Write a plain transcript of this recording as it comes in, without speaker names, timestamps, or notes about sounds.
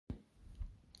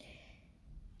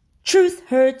Truth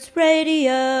Hurts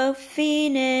Radio,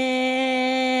 Phoenix.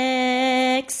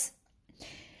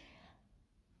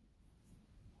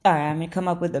 All right, I'm going to come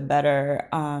up with a better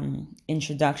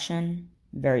introduction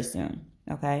very soon,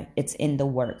 okay? It's in the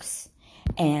works.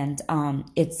 And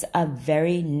it's a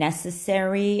very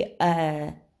necessary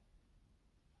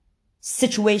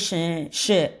situation,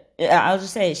 I'll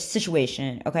just say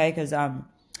situation, okay? Because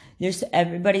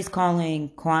everybody's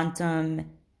calling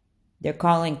they're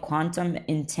calling quantum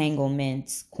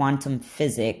entanglements quantum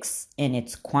physics, and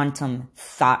it's quantum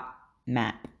thought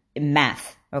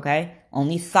math, okay?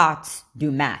 Only thoughts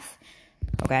do math,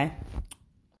 okay?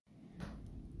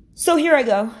 So here I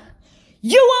go.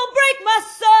 You won't break my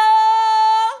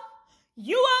soul.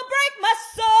 You won't break my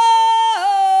soul.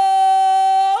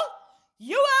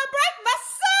 You won't break my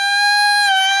soul.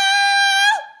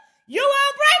 You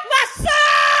won't break my soul.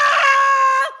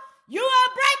 You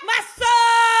won't break my soul.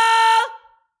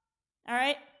 All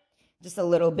right? Just a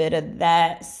little bit of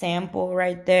that sample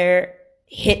right there.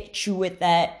 Hit you with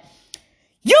that.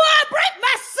 You won't break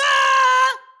my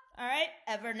soul. All right?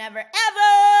 Ever, never, ever.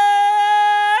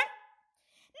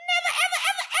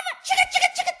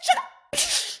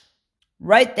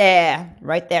 Right there.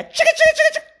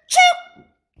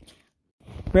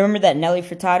 Remember that Nelly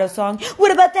Furtado song?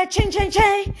 What about that ching, ching,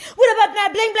 ching? What about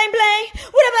that bling, bling, bling?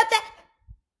 What about that?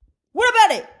 What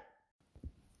about it?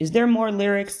 Is there more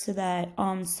lyrics to that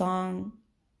song,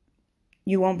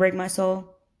 You Won't Break My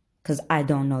Soul? Because I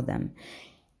don't know them.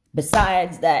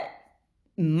 Besides that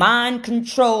mind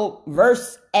control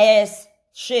verse ass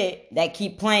shit that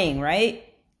keep playing, right?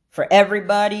 For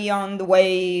everybody on the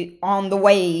wave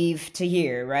to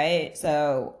hear, right?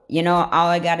 So, all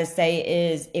I gotta say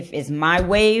is, if it's my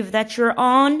wave that you're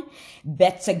on,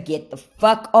 better get the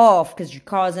fuck off, because you're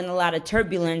causing a lot of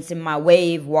turbulence in my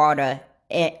wave water.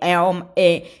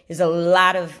 There's a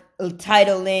lot of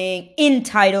entitlements,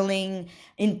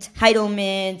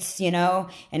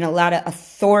 and a lot of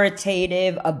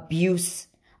authoritative abuse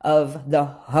of the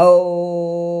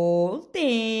whole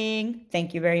thing.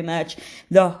 Thank you very much.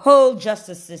 The whole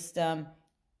justice system.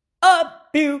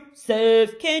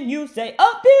 Abusive. Can you say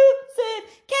abusive?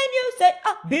 Can you say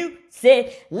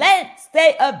abusive? Let's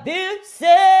say abusive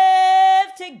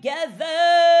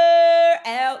together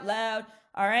out loud.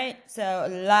 All right? So a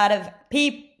lot of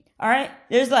people. All right?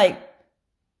 There's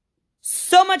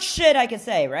so much shit I could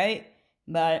say, right?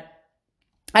 But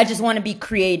I just want to be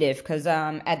creative, because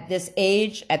at this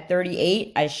age, at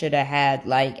 38, I should have had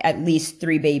at least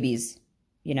 3 babies,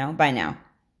 by now.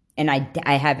 And I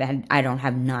don't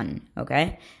have none,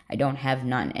 okay? I don't have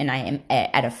none. And I am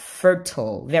at a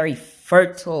very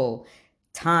fertile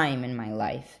time in my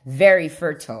life. Very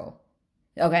fertile,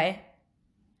 okay?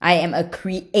 I am a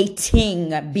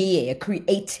creating being, a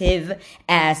creative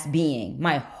ass being.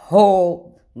 My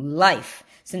whole life,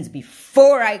 since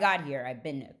before I got here, I've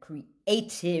been a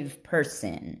creative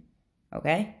person,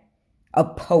 okay? A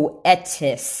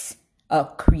poetess, a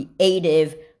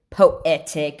creative,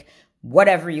 poetic,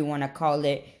 whatever you want to call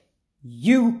it,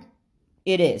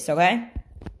 it is, okay?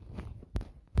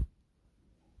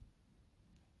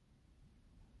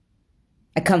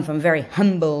 I come from very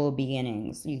humble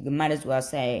beginnings. You might as well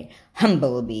say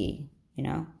humblebee,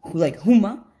 like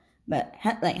Huma, but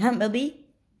like humblebee,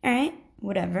 all right?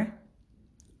 Whatever.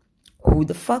 Who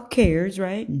the fuck cares,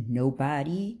 right?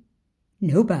 Nobody.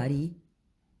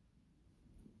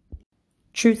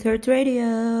 Truth Hurts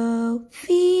Radio,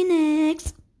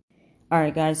 Phoenix. All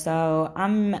right, guys, so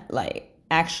I'm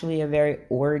actually a very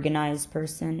organized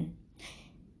person.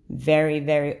 Very,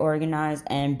 very organized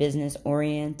and business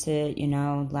oriented,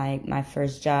 my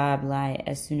first job,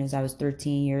 as soon as I was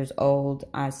 13 years old,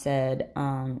 I said,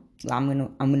 I'm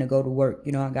gonna go to work.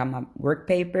 I got my work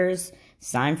papers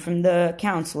signed from the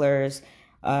counselors.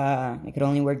 I could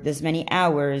only work this many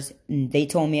hours. And they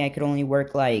told me I could only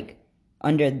work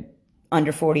under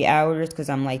 40 hours because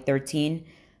I'm 13.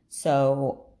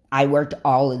 So I worked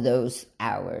all of those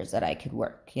hours that I could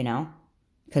work,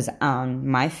 because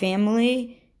my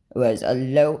family was a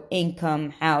low-income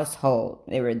household.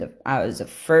 I was a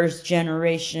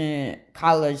first-generation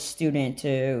college student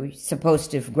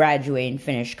supposed to graduate and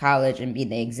finish college and be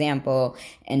the example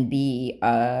and be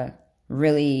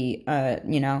really,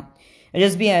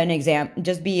 just be an example,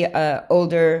 just be a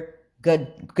older,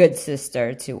 good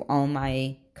sister to all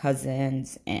my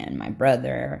cousins and my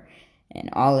brother and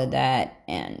all of that.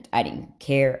 And I didn't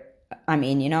care. I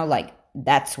mean,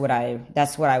 that's what I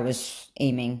was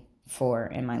aiming for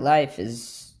in my life,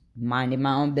 is minding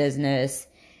my own business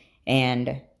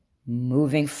and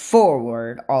moving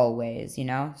forward always,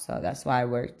 so that's why I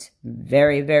worked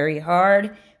very, very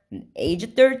hard, age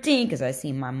of 13, because I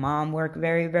seen my mom work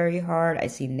very, very hard. I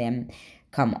seen them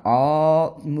come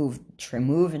all move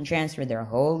and transfer their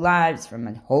whole lives from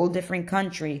a whole different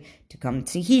country to come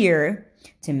to here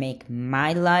to make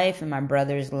my life and my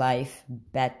brother's life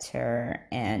better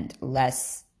and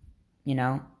less,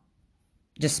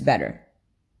 just better.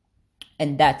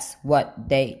 And that's what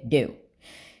they do.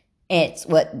 It's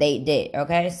what they did.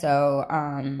 Okay, so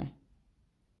I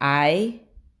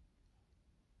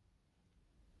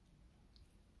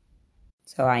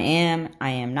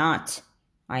am not,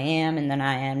 I am, and then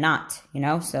I am not,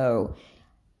 so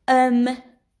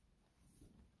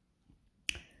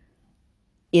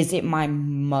is it my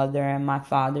mother and my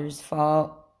father's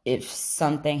fault if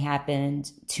something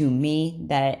happened to me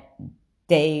that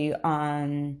they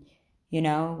weren't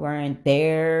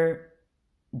there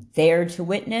to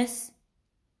witness?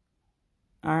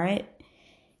 All right.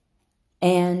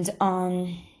 And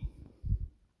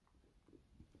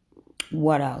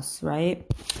what else, right?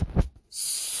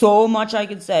 So much I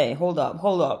could say. Hold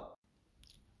up.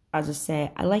 I'll just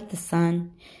say I like the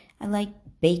sun. I like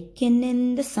baking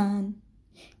in the sun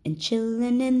and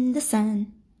chilling in the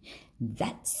sun.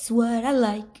 That's what I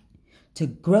like, to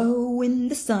grow in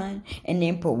the sun and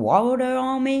then put water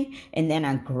on me, and then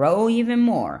I grow even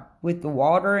more with the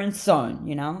water and sun,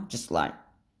 just like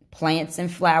plants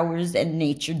and flowers and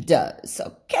nature does,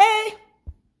 okay?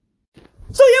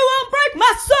 So you won't break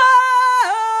my soul,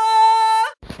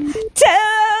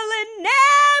 telling everybody,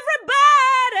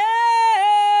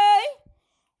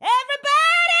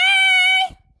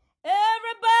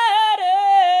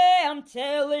 I'm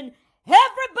telling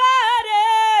everybody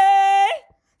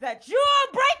that you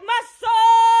won't break my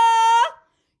soul.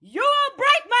 You won't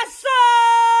break my soul.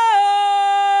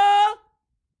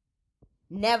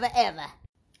 Never ever.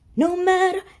 No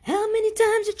matter how many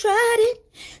times you tried it,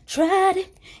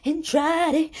 and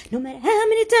tried it. No matter how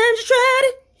many times you tried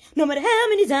it, no matter how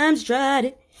many times you tried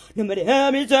it, no matter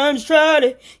how many times you tried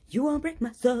it, you won't break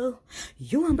my soul.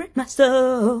 You won't break my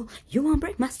soul. You won't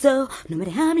break my soul. No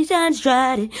matter how many times you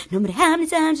tried it, no matter how many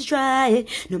times you try it,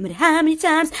 no matter how many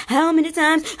times, how many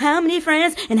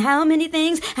friends, and how many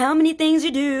things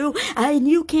you do,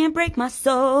 you can't break my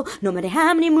soul. No matter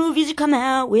how many movies you come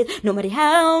out with, no matter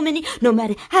how many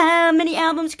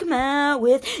albums you come out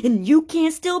with, and you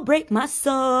can't still break my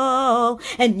soul,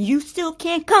 and you still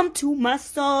can't come to my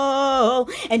soul,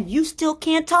 and you still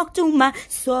can't talk to my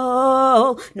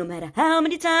soul. No matter how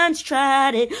many times you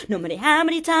tried it, no matter how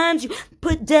many times you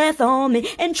put death on me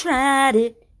and tried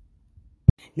it,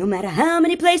 no matter how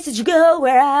many places you go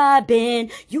where I've been,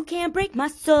 you can't break my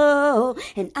soul,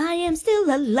 and I am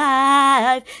still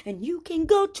alive, and you can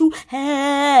go to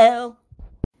hell.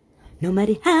 No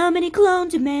matter how many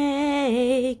clones you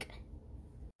make.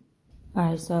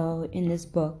 Alright, so in this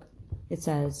book, it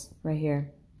says right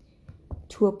here,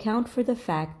 to account for the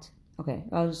fact, okay,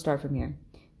 I'll just start from here.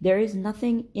 There is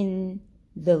nothing in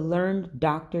the learned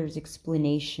doctor's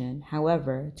explanation,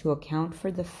 however, to account for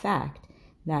the fact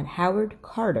that Howard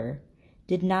Carter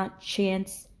did not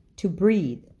chance to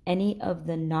breathe any of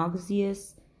the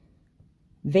noxious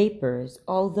vapors,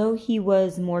 although he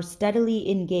was more steadily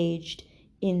engaged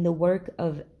in the work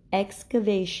of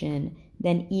excavation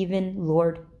than even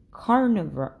Lord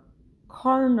Carnarvon.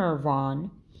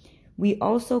 We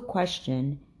also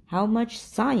question how much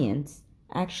science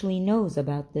actually knows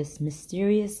about this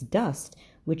mysterious dust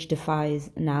which defies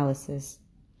analysis.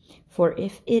 For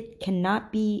if it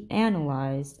cannot be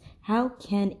analyzed, how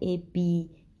can it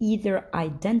be either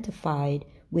identified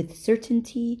with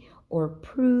certainty or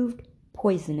proved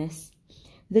poisonous?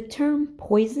 The term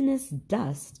poisonous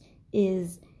dust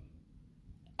is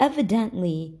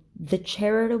evidently the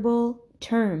charitable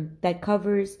term that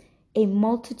covers a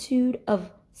multitude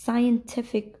of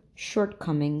scientific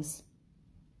shortcomings.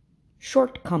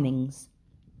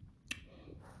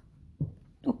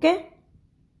 Okay?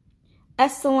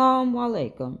 Assalamu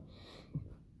alaikum.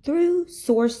 Though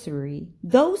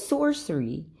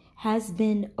sorcery has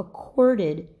been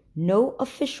accorded no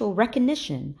official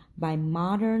recognition by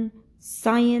modern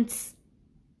science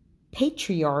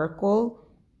patriarchal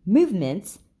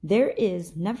movements, there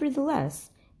is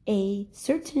nevertheless a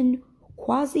certain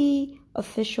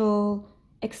quasi-official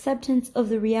acceptance of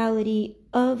the reality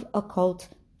of occult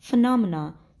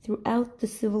phenomena throughout the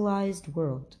civilized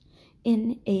world.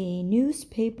 In a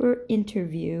newspaper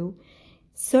interview,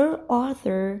 Sir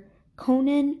Arthur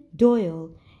Conan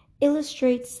Doyle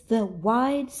illustrates the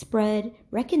widespread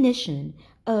recognition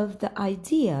of the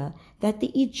idea that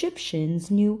the Egyptians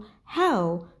knew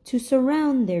how to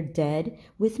surround their dead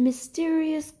with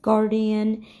mysterious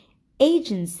guardian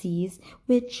agencies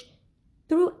which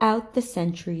throughout the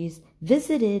centuries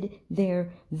visited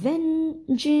their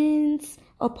vengeance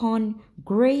upon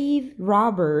grave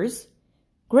robbers,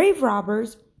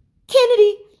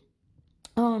 Kennedy,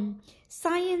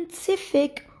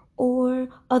 scientific or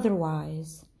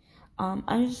otherwise. I'm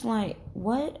just like,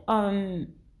 what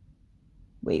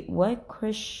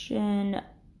Christian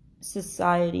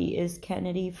society is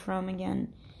Kennedy from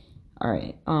again?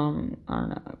 Alright, I don't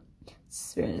know.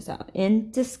 Let's figure this out.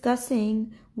 In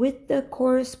discussing with the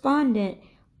correspondent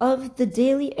of the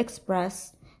Daily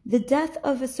Express the death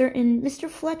of a certain Mr.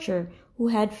 Fletcher, who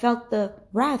had felt the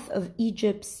wrath of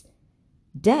Egypt's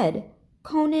dead,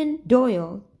 Conan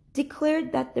Doyle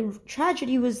declared that the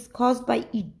tragedy was caused by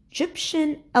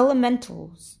Egyptian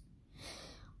elementals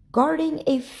guarding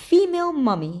a female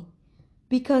mummy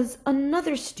because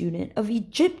another student of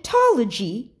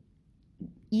Egyptology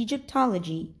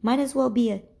might as well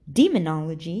be a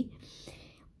demonology,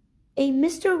 a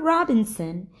Mr.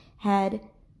 Robinson had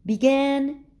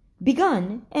begun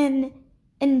an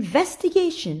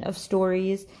investigation of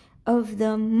stories of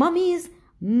the mummy's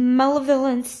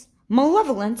malevolence.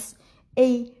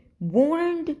 A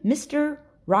warned Mr.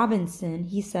 Robinson,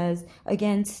 he says,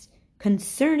 against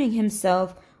concerning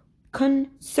himself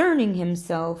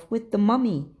with the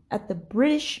mummy at the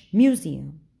British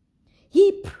Museum.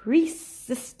 He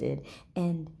persisted,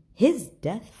 and his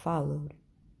death followed.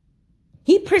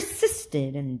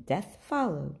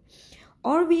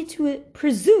 Are we to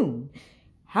presume,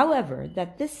 however,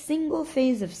 that this single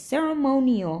phase of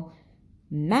ceremonial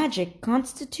magic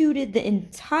constituted the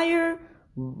entire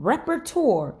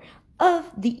repertoire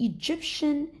of the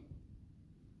Egyptian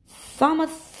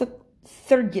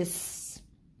thaumaturgus?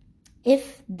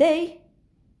 If they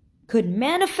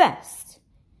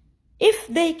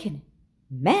can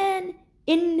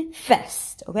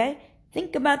manifest, okay?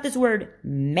 Think about this word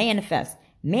manifest.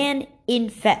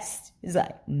 Manifest is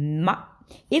like,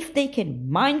 if they can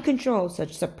mind control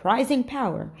such surprising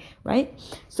power, right?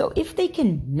 So if they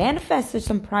can manifest such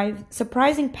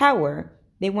surprising power,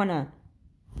 they want to,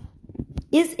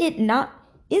 is it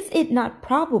not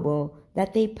probable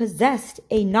that they possessed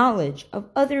a knowledge of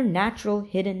other natural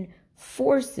hidden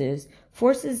forces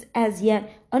as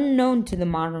yet unknown to the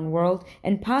modern world,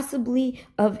 and possibly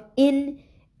of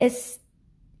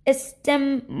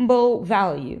inestimable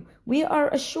value? We are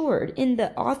assured in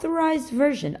the authorized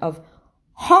version of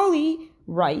Holy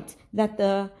Rite that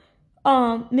the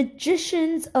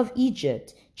magicians of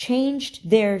Egypt changed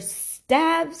their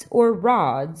staves or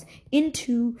rods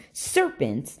into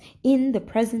serpents in the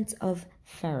presence of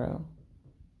Pharaoh.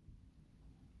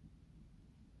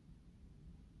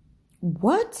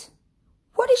 What?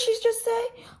 What did she just say?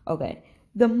 Okay.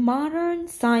 The modern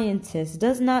scientist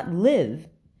does not live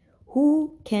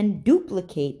who can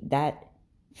duplicate that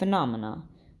phenomena.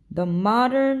 The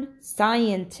modern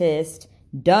scientist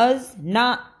does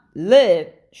not live.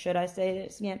 Should I say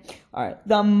this again? All right.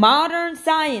 The modern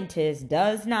scientist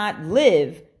does not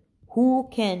live who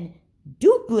can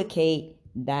duplicate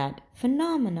that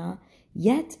phenomena.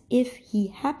 Yet, if he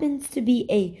happens to be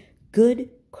a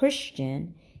good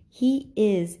Christian, he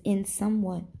is in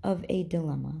somewhat of a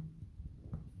dilemma.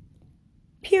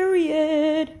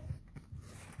 Period.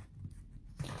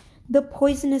 The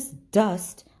poisonous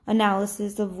dust,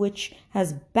 analysis of which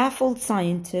has baffled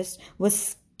scientists, was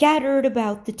scattered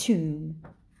about the tomb.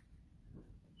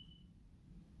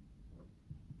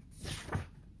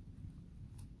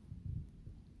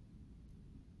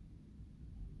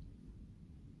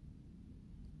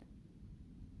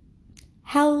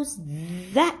 How's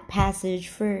that passage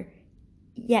for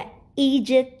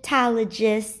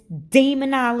Egyptologists,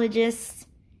 demonologists,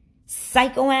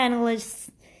 psychoanalysts,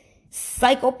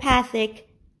 psychopathic,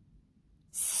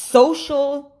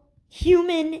 social,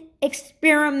 human,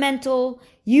 experimental,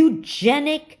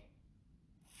 eugenic,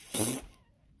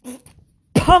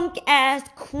 punk-ass,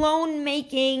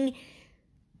 clone-making,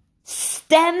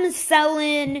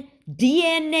 stem-selling,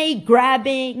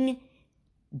 DNA-grabbing?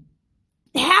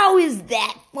 How is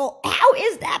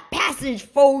that passage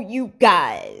for you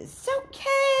guys? Okay.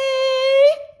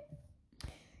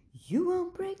 You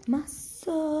won't break my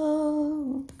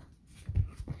soul.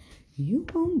 You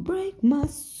won't break my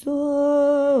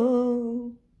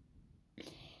soul.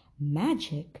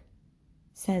 Magic,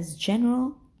 says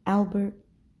General Albert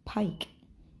Pike,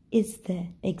 is the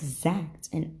exact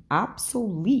and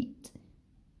obsolete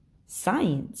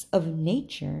science of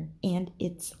nature and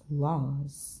its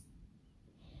laws.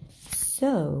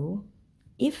 So,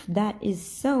 if that is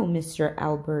so, Mr.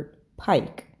 Albert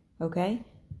Pike, okay?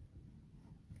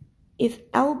 If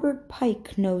Albert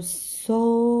Pike knows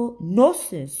so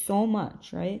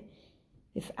much, right?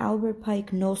 If Albert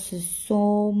Pike knows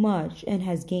so much and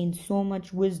has gained so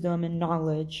much wisdom and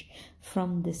knowledge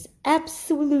from this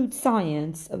absolute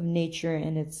science of nature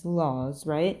and its laws,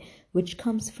 right? Which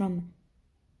comes from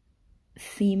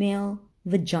female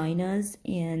vaginas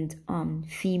and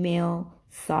female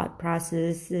thought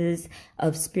processes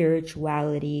of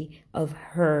spirituality of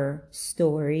her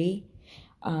story.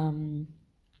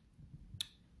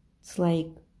 It's like,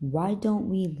 why don't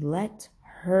we let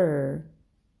her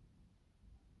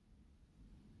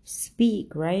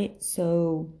speak, right?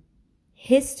 So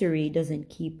history doesn't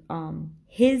keep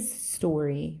his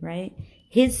story, right?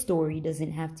 His story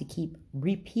doesn't have to keep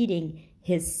repeating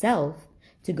himself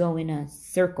to go in a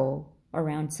circle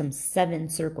around some 7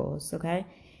 circles, okay?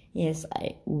 Yes,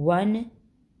 1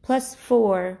 plus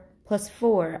 4 plus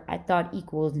 4 I thought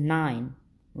equals 9,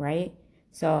 right?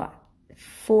 So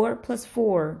 4 plus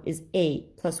 4 is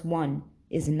 8 plus 1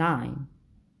 is 9.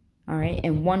 All right,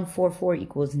 and 144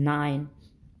 equals 9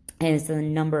 as the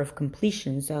number of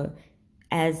completion. So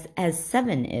as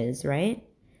 7 is, right?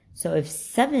 So if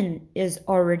 7 is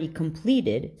already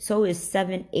completed, so is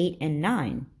 7, 8, and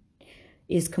 9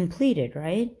 is completed,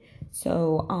 right?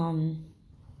 So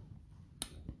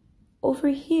over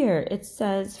here it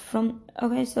says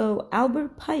so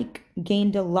Albert Pike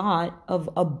gained a lot of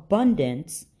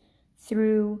abundance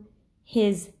through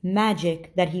his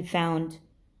magic that he found,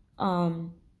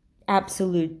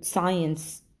 absolute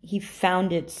science. He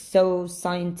found it so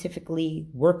scientifically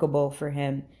workable for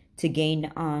him to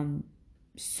gain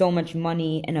so much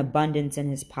money and abundance in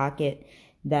his pocket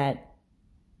that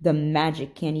the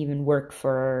magic can't even work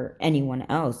for anyone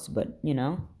else, but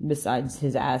besides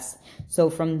his ass. So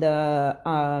from the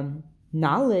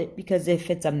knowledge, because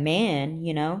if it's a man,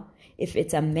 if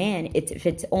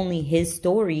it's only his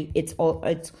story, it's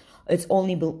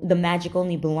only the magic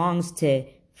only belongs to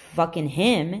fucking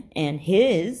him and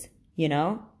his.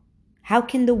 How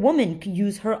can the woman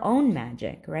use her own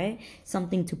magic, right?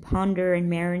 Something to ponder and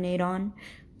marinate on.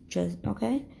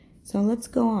 Okay. So let's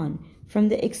go on. From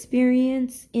the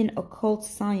experience in occult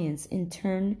science, in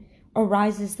turn,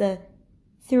 arises the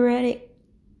theoretic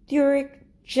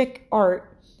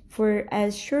art. For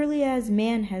as surely as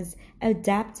man has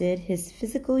adapted his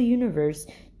physical universe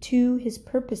to his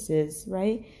purposes,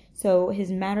 right? So his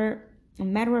matter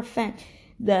of fact,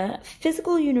 the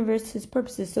physical universe, his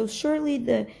purposes. So surely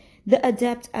the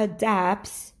adept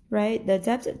adapts, right? The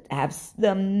adept adapts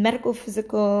the medical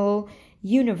physical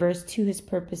universe to his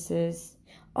purposes.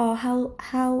 Oh,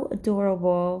 how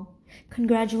adorable.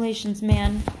 Congratulations,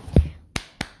 man.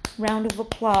 Round of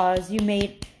applause. You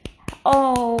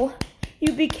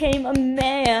became a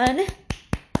man.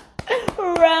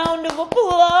 Round of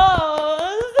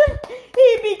applause.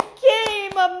 He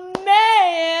became a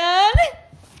man.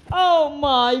 Oh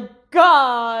my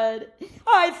God.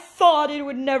 I thought it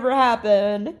would never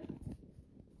happen.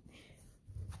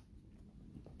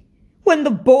 When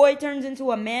the boy turns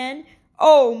into a man,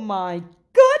 oh my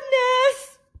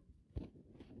goodness!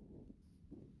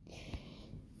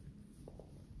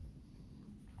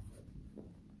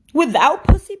 Without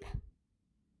pussy?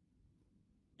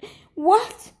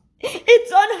 What?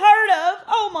 It's unheard of!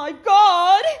 Oh my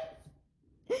God!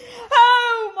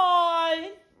 Oh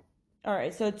my!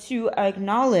 Alright, so to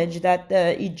acknowledge that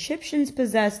the Egyptians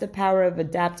possessed the power of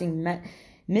adapting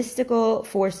mystical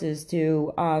forces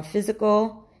to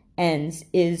physical ends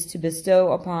is to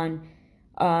bestow upon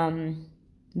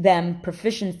them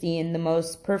proficiency in the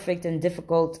most perfect and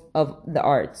difficult of the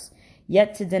arts.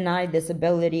 Yet to deny this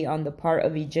ability on the part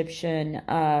of Egyptian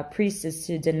priests is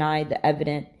to deny the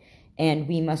evident, and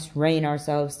we must rein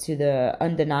ourselves to the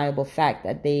undeniable fact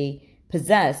that they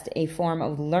possessed a form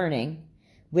of learning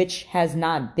which has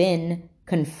not been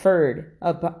conferred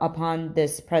upon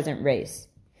this present race.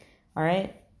 All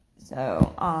right?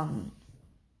 So,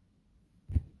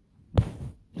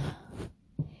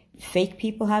 fake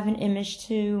people have an image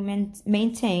to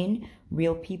maintain.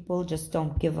 Real people just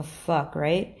don't give a fuck,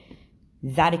 right?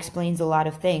 That explains a lot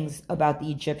of things about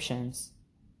the Egyptians,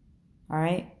 all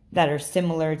right, that are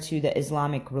similar to the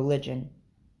Islamic religion.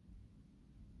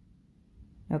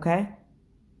 Okay?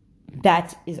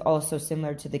 That is also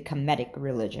similar to the Kemetic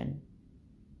religion.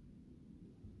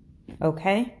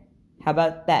 Okay? How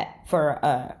about that for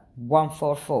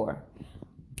 144?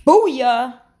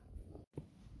 Booyah!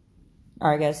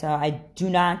 Alright, guys, so I do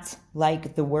not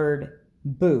like the word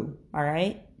boo,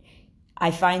 alright? I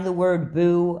find the word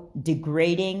boo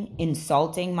degrading,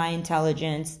 insulting my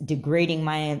intelligence, degrading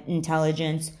my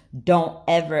intelligence. Don't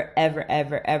ever, ever,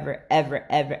 ever, ever, ever,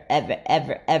 ever, ever,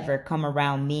 ever, ever come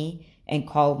around me and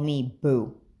call me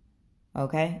boo.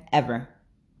 Okay? Ever.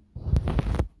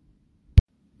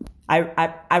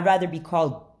 I'd rather be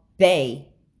called Bay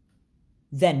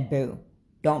than Boo.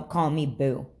 Don't call me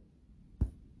Boo.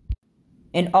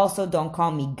 And also don't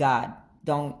call me God.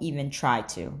 Don't even try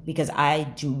to, because I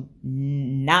do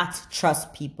not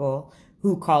trust people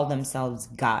who call themselves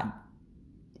God.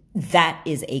 That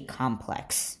is a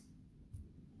complex.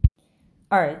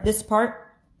 All right, this part.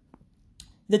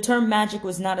 The term magic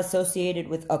was not associated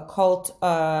with occult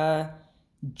jugularly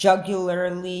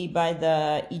by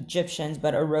the Egyptians,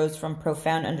 but arose from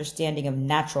profound understanding of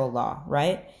natural law,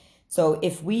 right? So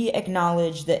if we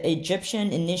acknowledge the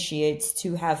Egyptian initiates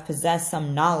to have possessed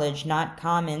some knowledge not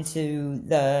common to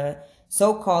the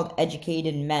so-called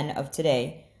educated men of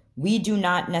today, we do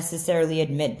not necessarily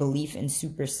admit belief in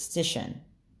superstition.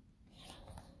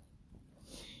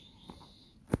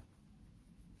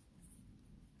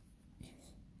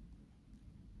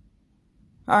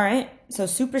 All right, so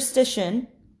superstition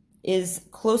is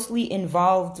closely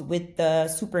involved with the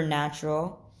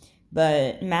supernatural,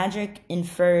 but magic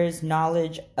infers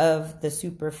knowledge of the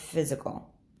superphysical.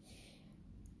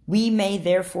 We may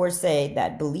therefore say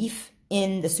that belief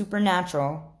in the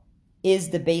supernatural is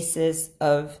the basis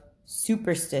of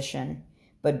superstition,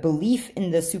 but belief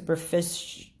in the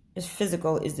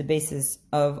superphysical is the basis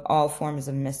of all forms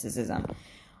of mysticism.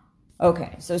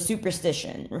 Okay, so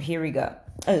superstition. Here we go.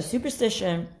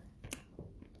 Superstition.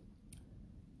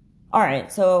 All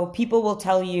right, so people will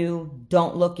tell you,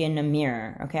 don't look in a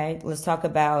mirror, okay? Let's talk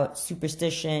about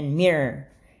superstition, mirror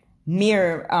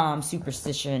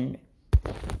superstition.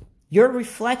 Your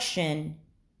reflection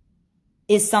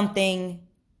is something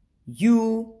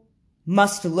you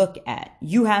must look at.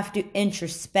 You have to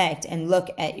introspect and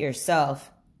look at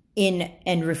yourself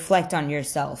and reflect on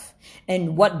yourself.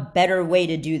 And what better way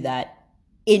to do that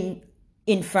in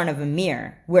front of a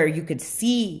mirror where you could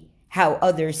see how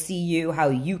others see you, how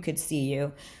you could see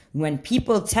you. When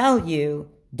people tell you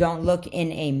don't look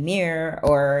in a mirror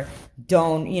or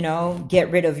don't,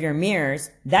 get rid of your mirrors,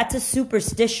 that's a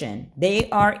superstition. They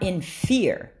are in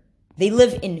fear. They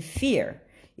live in fear.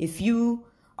 If you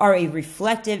are a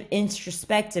reflective,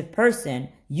 introspective person,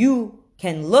 you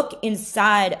can look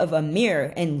inside of a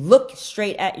mirror and look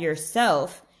straight at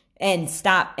yourself and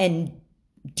stop and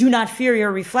do not fear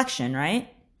your reflection, right?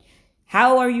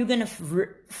 How are you going to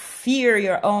fear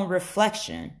your own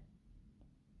reflection?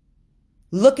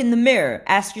 Look in the mirror.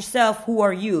 Ask yourself, who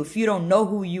are you? If you don't know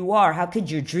who you are, how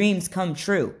could your dreams come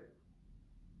true?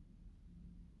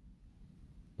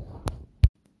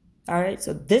 All right,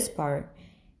 so this part,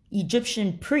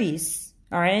 Egyptian priests,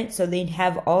 all right, so they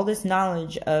have all this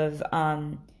knowledge of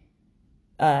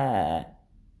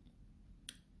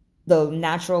the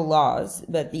natural laws,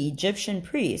 but the Egyptian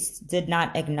priests did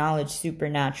not acknowledge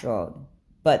supernatural,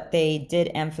 but they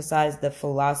did emphasize the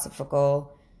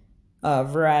philosophical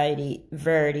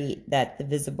verity that the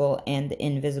visible and the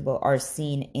invisible are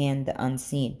seen and the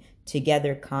unseen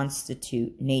together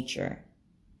constitute nature.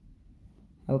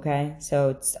 Okay, so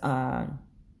it's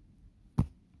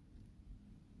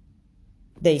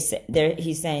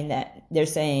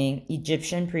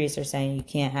Egyptian priests are saying you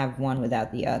can't have one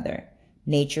without the other.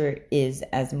 Nature is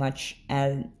as much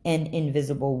as an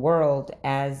invisible world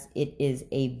as it is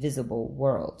a visible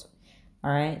world.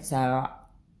 All right, so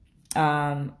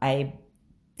I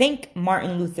think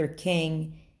Martin Luther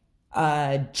King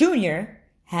Jr.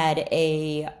 had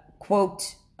a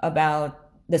quote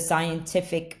about the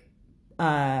scientific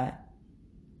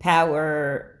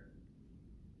power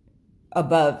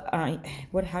above.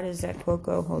 How does that quote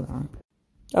go? Hold on.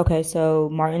 Okay, so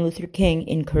Martin Luther King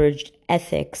encouraged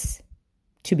ethics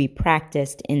to be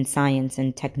practiced in science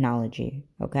and technology,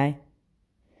 okay?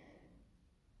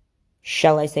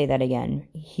 Shall I say that again?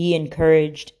 He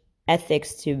encouraged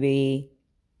ethics to be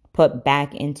put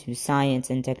back into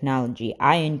science and technology.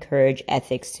 I encourage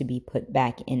ethics to be put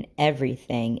back in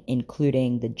everything,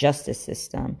 including the justice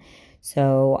system.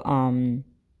 So,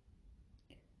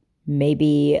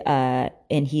 maybe, and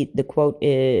the quote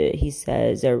is, he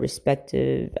says,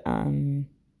 respective,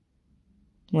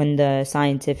 when the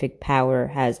scientific power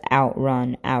has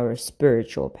outrun our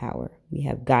spiritual power, we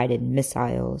have guided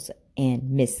missiles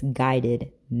and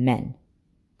misguided men.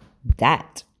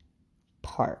 That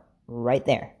part right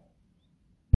there.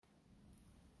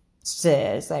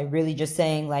 It's like really just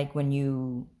saying, like, when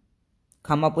you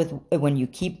lie,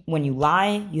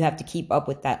 you have to keep up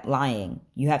with that lying.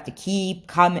 You have to keep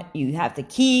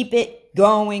it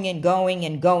going and going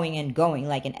and going and going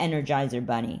like an Energizer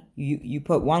bunny. You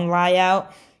put one lie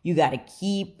out, you got to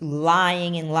keep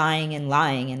lying and lying and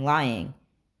lying and lying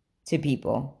to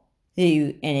people.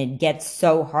 And it gets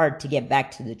so hard to get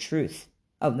back to the truth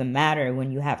of the matter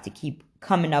when you have to keep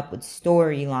coming up with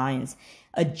storylines,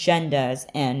 agendas,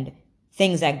 and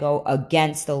things that go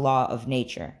against the law of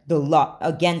nature,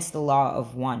 against the law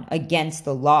of one, against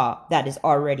the law that is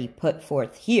already put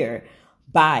forth here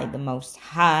by the Most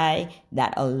High,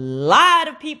 that a lot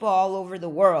of people all over the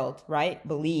world, right,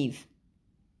 believe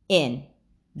in,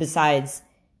 besides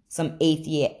some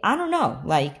atheist, I don't know,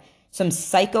 like some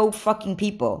psycho fucking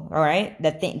people, all right,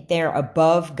 that think they're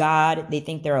above God, they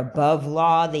think they're above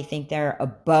law, they think they're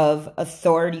above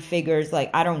authority figures. Like,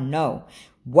 I don't know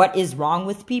what is wrong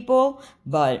with people,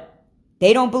 but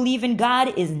they don't believe in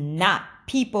God is not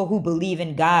people who believe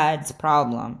in God's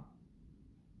problem.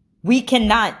 We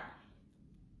cannot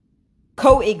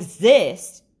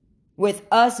coexist with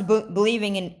us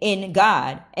believing in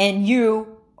God and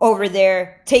you over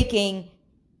there taking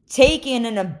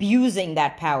and abusing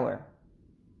that power.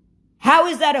 How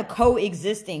is that a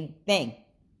coexisting thing?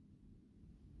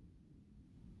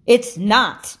 It's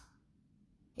not.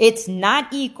 It's not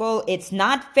equal, it's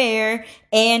not fair,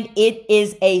 and it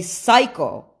is a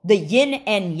cycle. The yin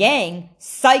and yang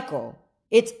cycle.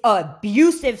 It's an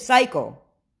abusive cycle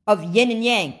of yin and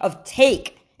yang, of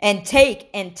take and take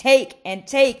and take and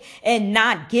take and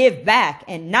not give back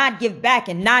and not give back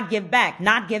and not give back,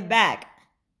 not give back.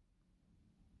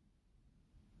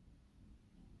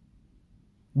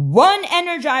 One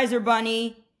Energizer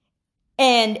Bunny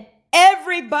and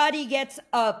everybody gets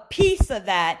a piece of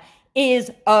that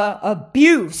is a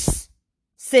abusive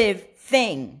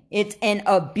thing. It's an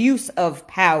abuse of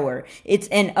power. It's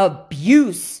an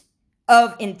abuse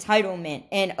of entitlement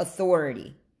and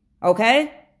authority.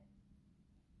 Okay?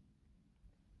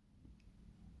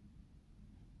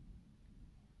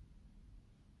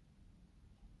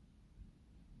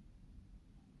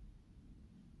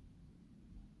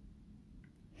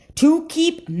 To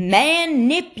keep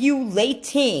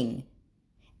manipulating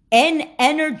an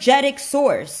energetic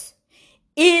source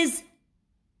is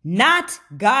not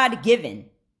God-given.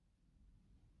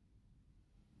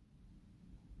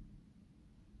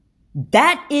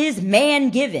 That is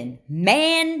man-given.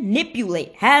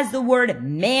 Manipulate has the word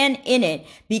man in it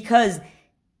because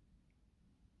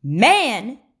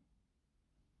man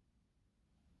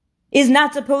is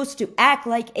not supposed to act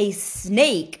like a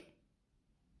snake.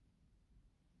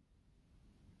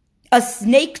 A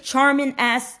snake charming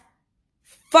ass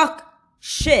fuck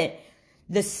shit.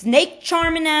 The snake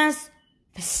charming ass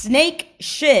snake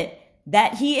shit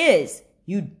that he is.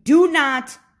 You do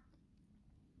not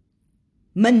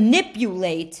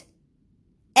manipulate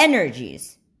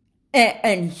energies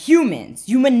and humans.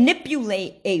 You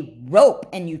manipulate a rope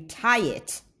and you tie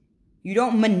it. You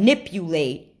don't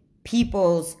manipulate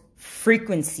people's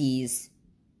frequencies.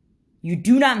 You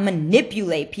do not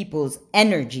manipulate people's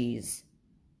energies.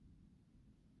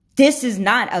 This is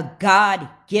not a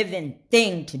God-given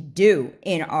thing to do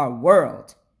in our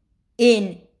world,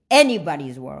 in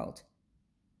anybody's world.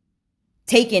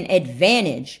 Taking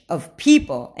advantage of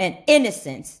people and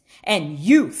innocence and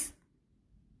youth,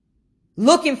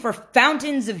 looking for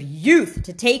fountains of youth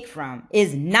to take from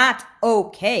is not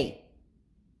okay.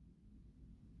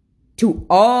 To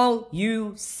all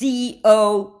you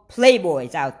CO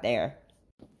playboys out there,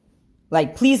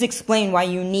 like, please explain why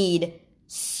you need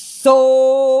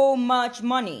so much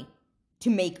money to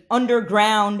make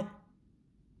underground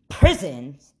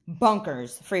prisons,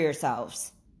 bunkers for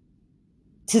yourselves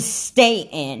to stay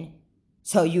in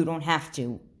so you don't have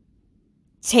to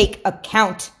take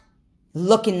account,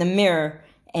 look in the mirror,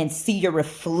 and see your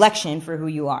reflection for who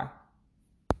you are.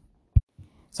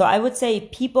 So I would say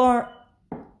people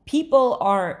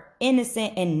are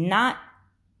innocent and not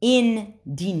in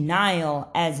denial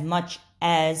as much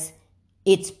as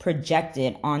it's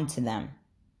projected onto them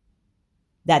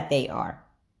that they are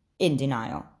in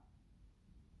denial.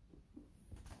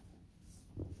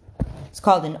 It's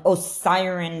called an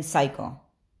Osirian cycle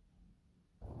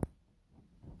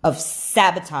of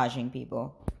sabotaging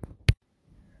people.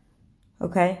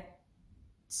 Okay? It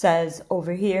says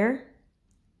over here,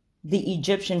 the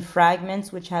Egyptian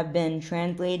fragments which have been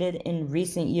translated in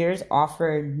recent years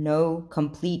offer no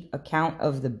complete account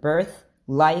of the birth,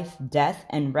 life, death,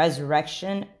 and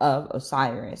resurrection of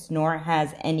Osiris, nor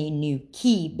has any new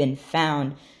key been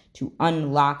found to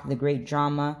unlock the great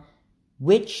drama,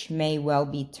 which may well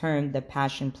be termed the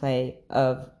passion play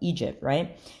of Egypt,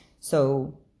 right?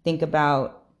 So think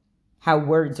about how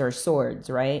words are swords,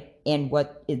 right? And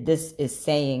what this is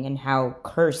saying and how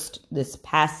cursed this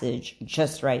passage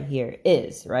just right here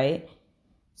is, right?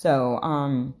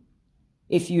 So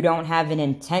if you don't have an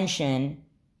intention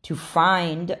to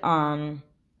find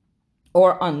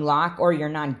or unlock, or you're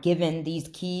not given these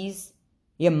keys,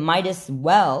 you might as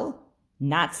well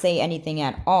not say anything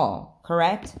at all,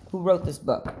 correct? Who wrote this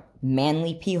book?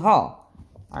 Manly P. Hall,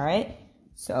 all right?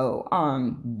 So,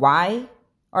 why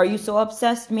are you so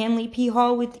obsessed, Manly P.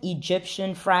 Hall, with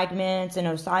Egyptian fragments and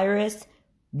Osiris?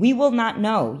 We will not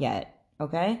know yet,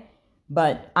 okay?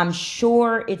 But I'm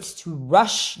sure it's to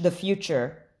rush the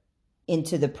future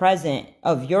into the presence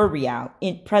of your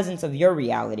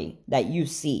reality that you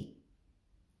see.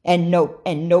 And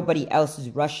nobody else is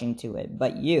rushing to it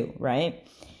but you, right?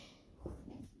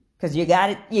 Because you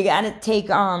gotta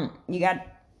take, all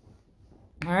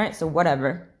right, so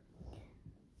whatever.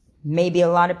 Maybe a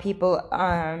lot of people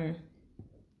are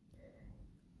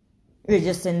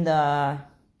just in the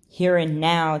here and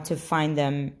now to find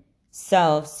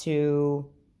themselves to,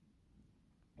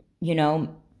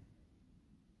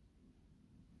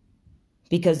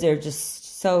 because they're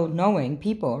just so knowing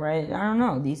people, right? I don't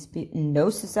know, these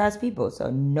gnosis ass people.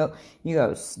 So no, you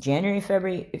go January,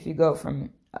 February, if you go from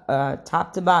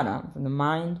top to bottom, from the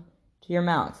mind to your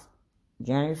mouth.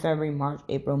 January, February, March,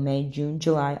 April, May, June,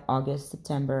 July, August,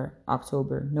 September,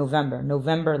 October, November.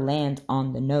 November lands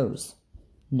on the nose.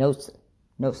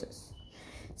 Gnosis.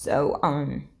 So,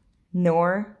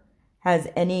 nor has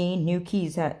any new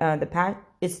keys.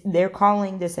 They're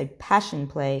calling this a passion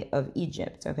play of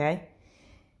Egypt, okay?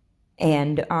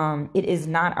 And it is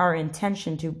not our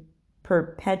intention to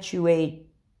perpetuate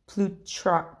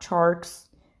Plutarch's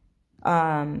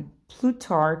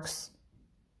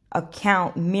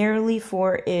account merely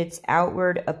for its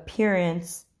outward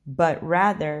appearance, but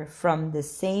rather from the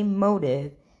same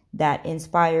motive that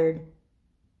inspired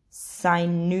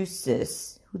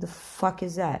Sinusus. Who the fuck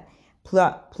is that?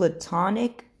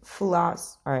 Platonic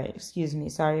philosophy. Alright, excuse me,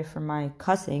 sorry for my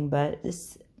cussing, but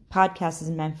this podcast is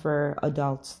meant for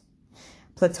adults.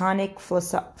 Platonic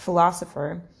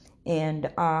philosopher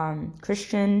and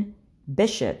Christian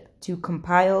bishop to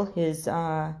compile his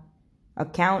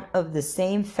account of the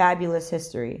same fabulous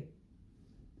history.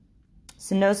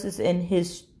 Sinusus, in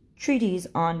his treatise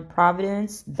on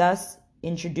providence, thus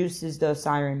introduces the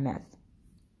Osirian myth.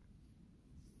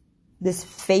 This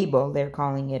fable, they're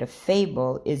calling it a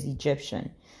fable, is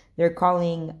Egyptian. They're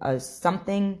calling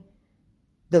something,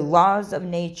 the laws of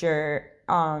nature,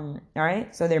 all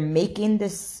right? So they're making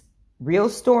this real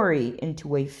story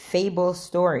into a fable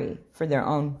story for their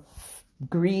own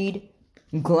greed,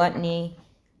 gluttony,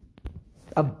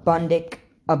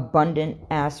 abundant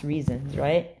ass reasons,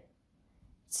 right?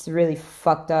 It's really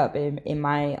fucked up in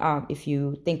my, if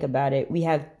you think about it. We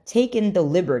have taken the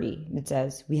liberty, it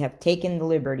says, we have taken the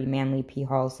liberty, Manly P.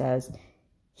 Hall says.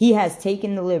 He has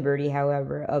taken the liberty,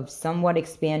 however, of somewhat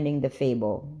expanding the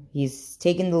fable. He's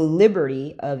taken the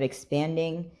liberty of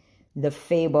expanding the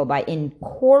fable by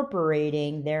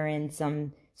incorporating therein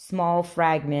some small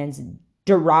fragments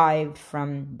derived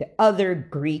from the other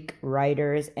Greek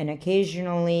writers and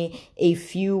occasionally a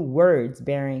few words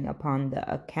bearing upon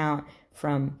the account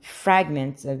from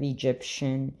fragments of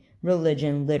Egyptian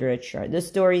religion literature. The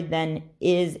story then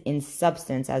is in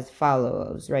substance as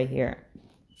follows right here.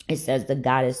 It says the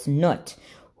goddess Nut,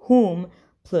 whom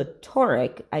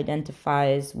Plutarch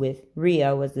identifies with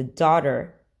Rhea, was the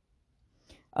daughter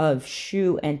of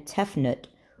Shu and Tefnut.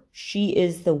 She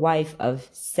is the wife of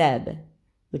Seb,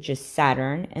 which is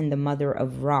Saturn, and the mother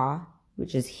of Ra,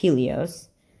 which is Helios.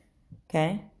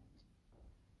 Okay?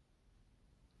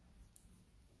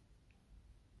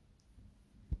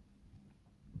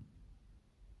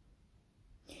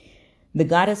 The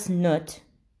goddess Nut,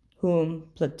 whom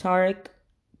Plutarch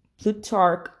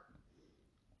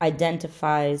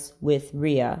identifies with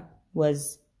Rhea,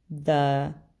 was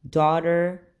the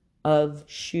daughter of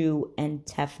Shu and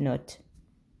Tefnut.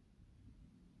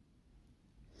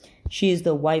 She is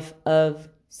the wife of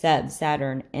Seb,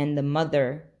 Saturn, and the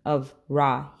mother of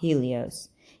Ra, Helios.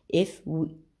 If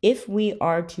we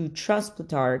are to trust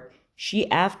Plutarch, she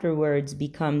afterwards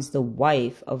becomes the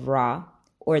wife of Ra,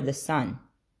 or the sun.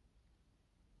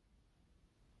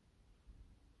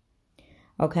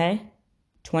 Okay?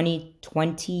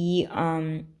 2020,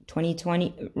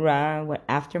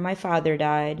 after my father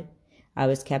died, I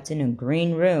was kept in a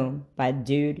green room by a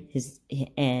dude,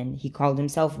 and he called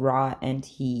himself Ra, and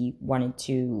he wanted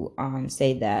to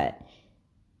say that,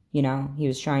 he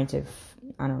was trying to,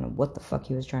 I don't know what the fuck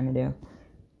he was trying to do.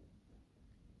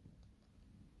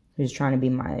 He was trying to be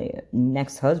my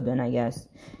next husband, I guess.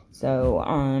 So,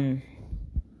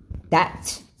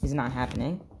 that is not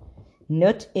happening.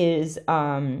 Nut is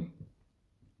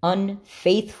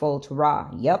unfaithful to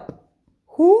Ra. Yup.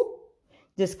 Who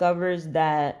discovers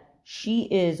that she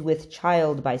is with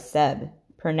child by Seb,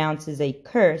 pronounces a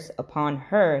curse upon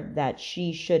her that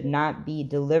she should not be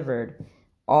delivered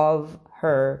of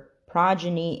her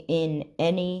progeny in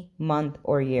any month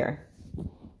or year.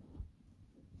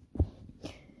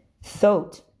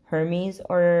 Thoth, Hermes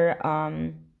or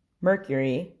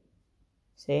Mercury.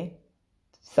 See?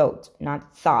 Thoth,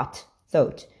 not thought.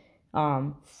 Thoth.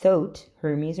 Thoth,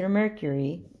 Hermes or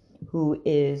Mercury, who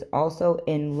is also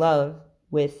in love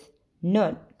with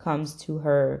Nut, comes to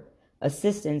her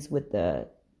assistance with the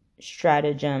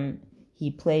stratagem he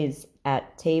plays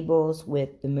at tables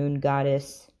with the moon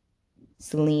goddess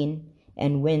Selene,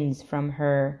 and wins from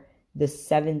her the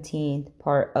 17th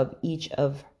part of each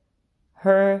of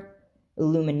her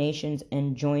illuminations,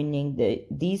 and joining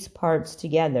these parts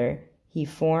together, he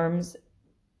forms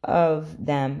of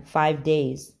them 5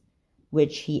 days,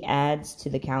 which he adds to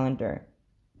the calendar.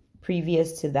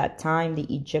 Previous to that time,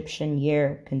 the Egyptian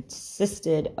year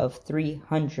consisted of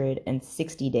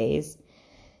 360 days,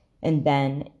 and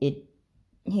then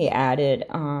he added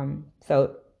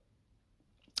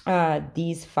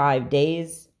these 5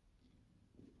 days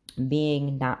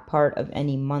being not part of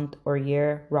any month or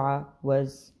year, Ra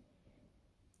was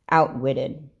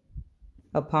outwitted.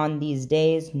 Upon these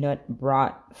days, Nut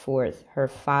brought forth her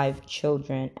 5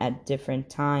 children at different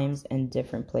times and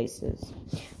different places.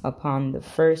 Upon the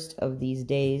first of these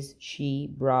days,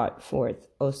 she brought forth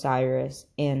Osiris,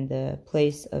 and the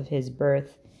place of his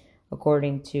birth,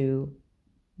 according to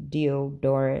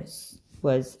Diodorus,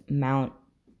 was Mount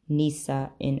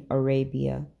Nisa in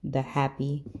Arabia, the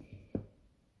happy.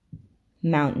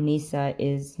 Mount Nisa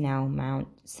is now Mount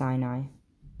Sinai.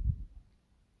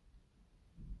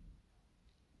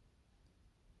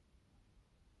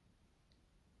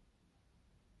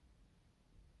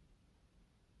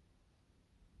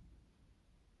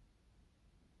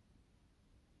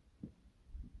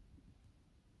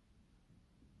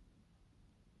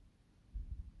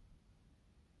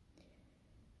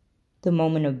 The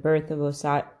moment of birth of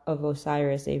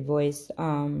Osiris, a voice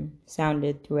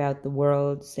sounded throughout the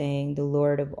world, saying, "The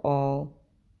Lord of all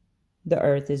the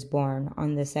earth is born."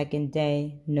 On the second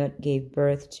day, Nut gave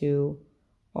birth to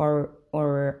Osiris,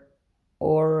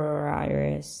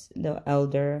 the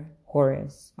elder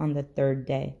Horus. On the third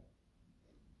day,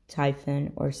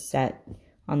 Typhon or Set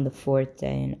on the fourth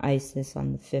day, and Isis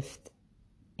on the fifth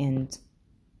and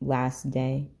last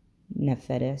day,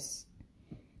 Nephthys.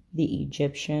 The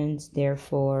Egyptians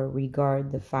therefore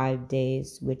regard the 5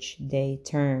 days, which they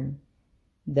term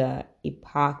the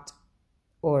epoch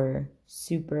or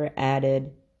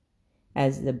superadded,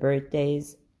 as the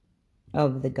birthdays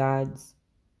of the gods,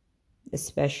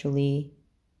 especially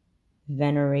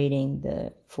venerating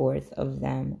the fourth of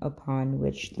them, upon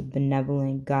which the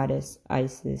benevolent goddess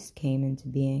Isis came into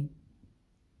being.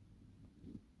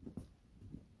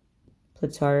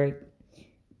 Plutarch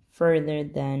further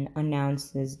then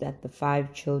announces that the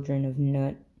 5 children of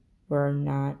Nut were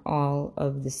not all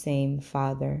of the same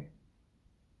father,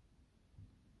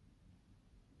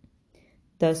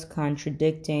 thus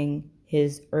contradicting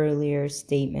his earlier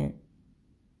statement.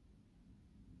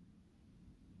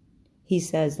 He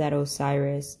says that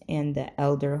Osiris and the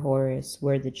elder Horus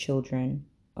were the children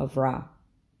of Ra.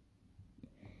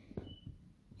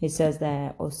 He says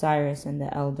that Osiris and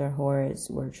the elder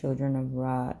Horus were children of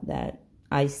Ra, that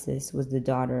Isis was the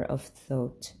daughter of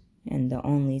Thoth, and the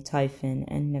only Typhon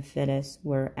and Nephthys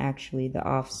were actually the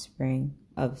offspring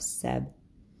of Seb.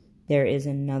 There is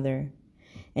another,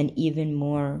 and even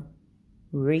more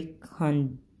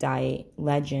recondite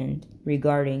legend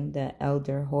regarding the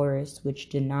elder Horus, which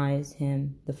denies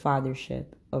him the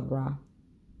fathership of Ra.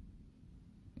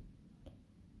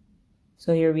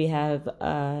 So here we have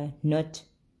Nut,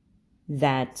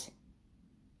 that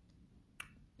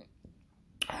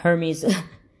Hermes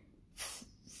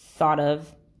thought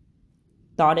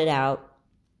it out.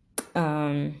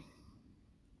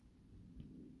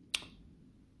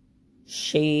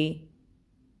 She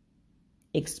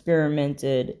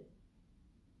experimented,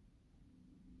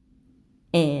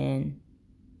 and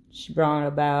she brought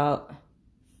about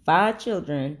 5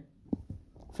 children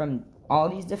from all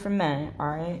these different men. All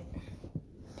right,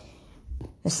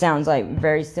 it sounds like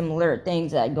very similar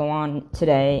things that go on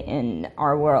today in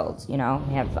our world. You know,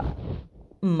 we have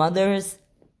mothers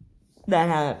that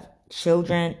have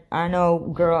children. I know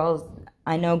girls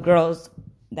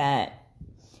that,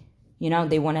 you know,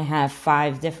 they want to have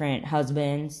 5 different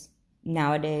husbands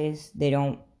nowadays. They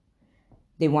want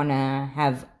to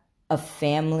have a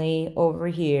family over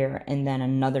here and then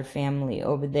another family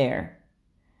over there,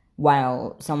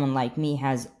 while someone like me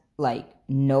has like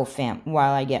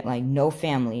while I get like no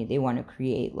family, they want to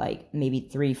create like maybe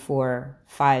 3, 4,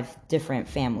 5 different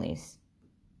families.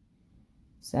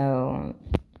 So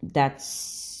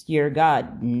that's your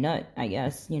god, Nut, I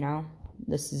guess. You know,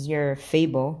 this is your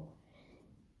fable.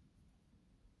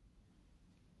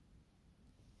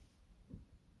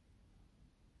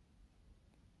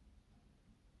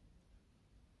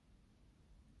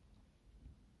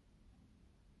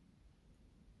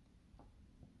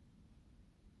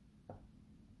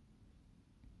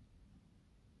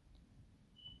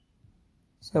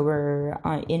 So we're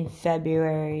in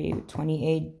February,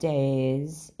 28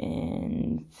 days.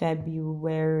 In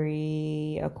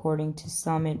February, according to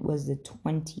some, it was the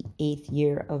 28th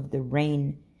year of the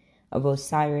reign of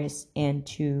Osiris, and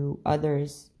to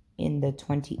others in the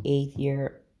 28th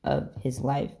year of his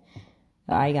life.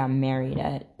 I got married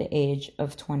at the age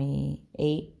of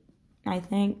 28, I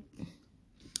think,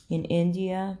 in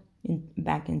India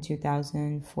back in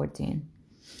 2014.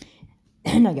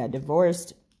 And I got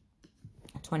divorced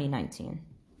 2019.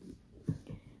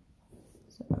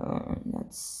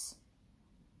 So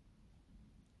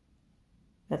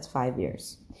that's 5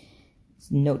 years.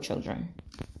 No children.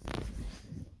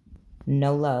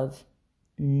 No love.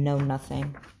 No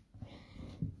nothing.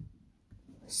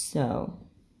 So,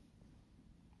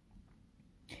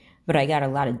 but I got a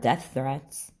lot of death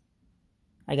threats.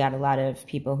 I got a lot of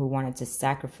people who wanted to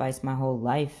sacrifice my whole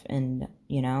life and,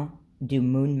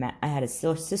 do I had a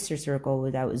sister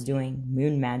circle that was doing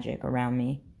moon magic around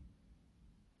me.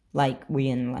 Like we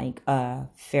in a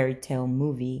fairy tale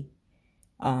movie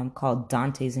called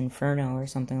Dante's Inferno or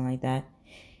something like that.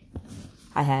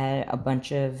 I had a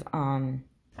bunch of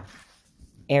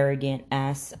arrogant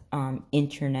ass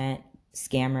internet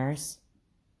scammers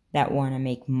that want to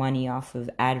make money off of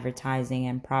advertising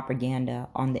and propaganda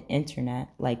on the internet,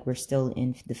 like we're still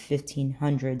in the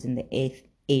 1500s in the 8th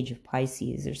age of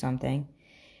Pisces or something.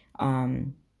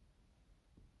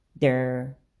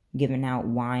 They're giving out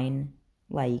wine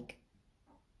like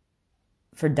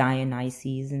for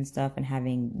Dionysus and stuff, and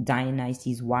having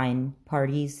Dionysus wine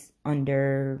parties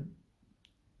under,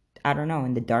 I don't know,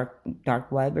 in the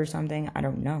dark web or something. I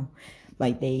don't know.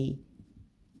 Like they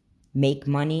make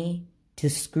money to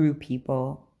screw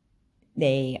people.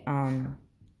 They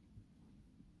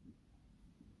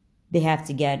have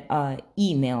to get an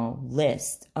email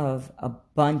list of a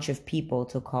bunch of people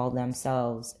to call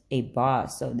themselves a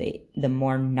boss. So the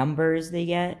more numbers they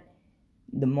get,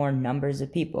 the more numbers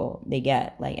of people they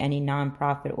get. Like any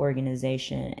nonprofit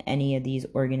organization, any of these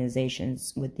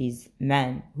organizations with these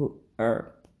men who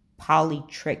are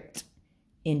poly-tricked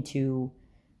into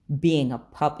being a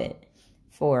puppet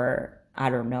for, I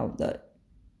don't know, the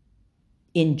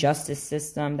injustice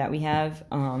system that we have,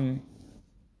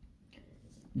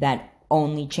 that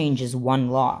only changes one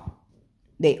law.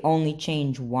 They only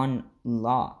change one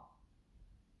law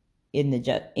in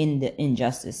the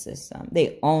injustice system.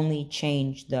 They only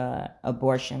change the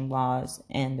abortion laws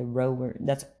and the Roe.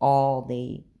 That's all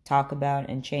they talk about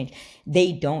and change.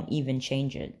 They don't even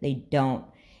change it. They don't.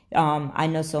 I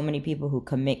know so many people who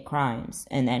commit crimes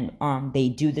and then they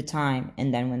do the time,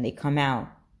 and then when they come out,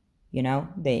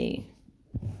 they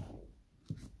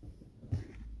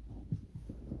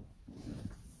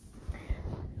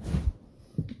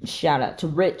shout out to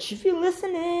Rich if you're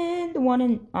listening, the one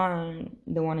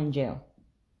in jail.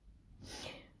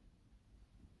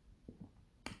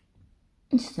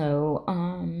 So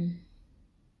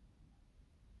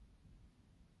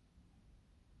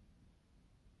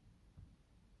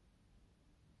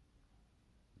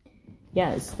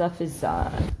yeah, stuff is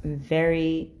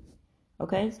very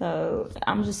okay. So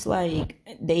I'm just like,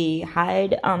 they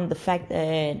hide the fact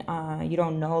that you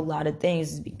don't know a lot of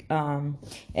things,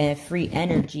 and free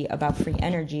energy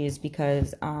is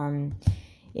because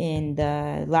in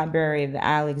the Library of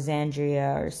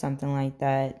Alexandria or something like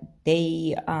that,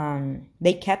 they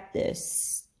kept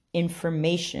this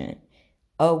information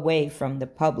away from the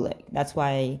public. That's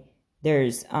why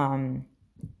there's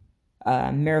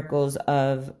miracles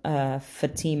of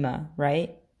Fatima,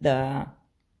 right?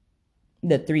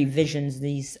 The 3 visions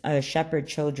these shepherd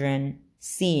children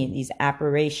seen, these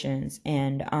apparitions,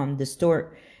 and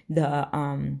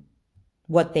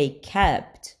what they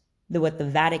kept, what the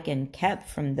Vatican kept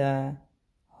from the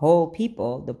whole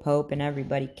people, the Pope and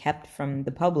everybody kept from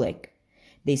the public.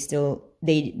 They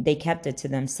kept it to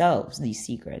themselves, these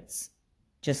secrets,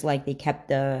 just like they kept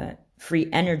the free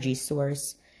energy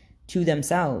source to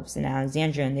themselves in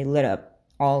Alexandria, and they lit up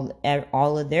all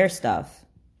of their stuff,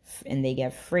 and they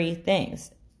get free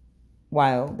things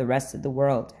while the rest of the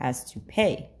world has to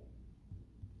pay.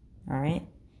 All right,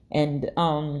 and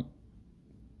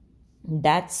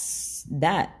that's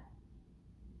that.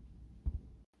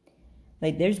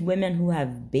 Like, there's women who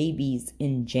have babies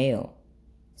in jail.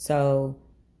 So,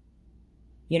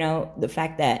 the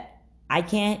fact that I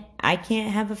can't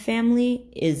have a family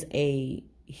is a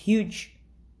huge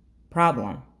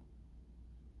problem.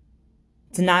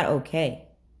 It's not okay.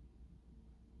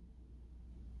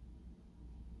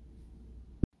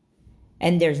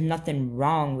 And there's nothing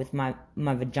wrong with my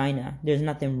vagina. There's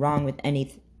nothing wrong with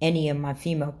any of my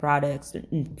female products,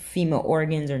 female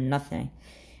organs, or nothing.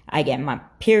 I get my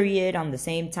period on the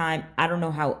same time. I don't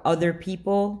know how other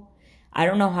people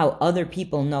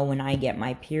know when I get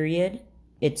my period.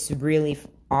 It's really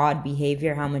odd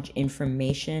behavior how much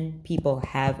information people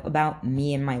have about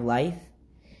me and my life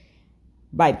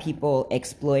by people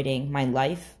exploiting my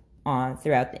life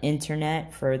throughout the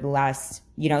internet for the last,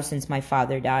 since my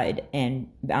father died, and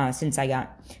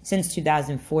since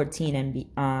 2014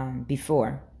 and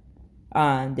before.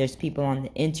 There's people on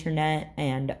the internet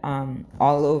and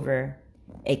all over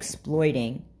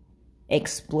exploiting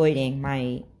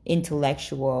my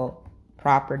intellectual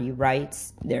property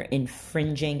rights. They're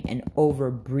infringing and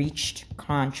over-breached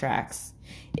contracts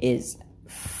is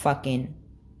fucking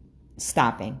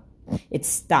stopping. It's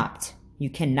stopped. You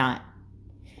cannot.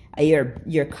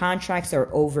 Your contracts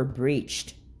are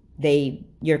over-breached.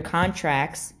 Your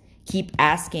contracts keep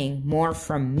asking more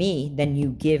from me than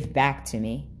you give back to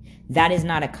me. That is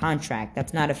not a contract.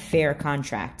 That's not a fair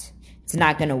contract. It's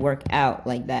not going to work out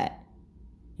like that.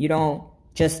 You don't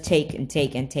just take and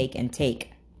take and take and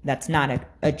take. That's not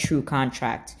a true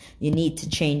contract. You need to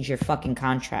change your fucking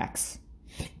contracts.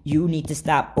 You need to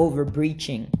stop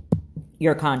over-breaching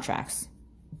your contracts.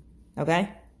 Okay?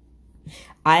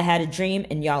 I had a dream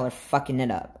and y'all are fucking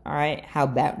it up. Alright? How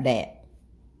about that?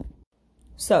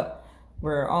 So,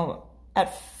 we're all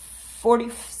at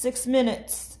 46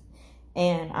 minutes.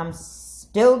 And I'm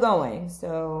still going.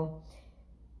 So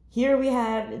here we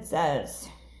have, it says,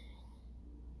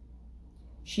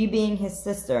 she being his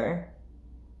sister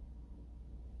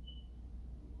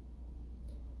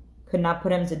could not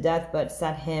put him to death, but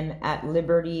set him at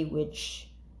liberty, which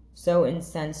so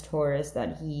incensed Horus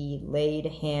that he laid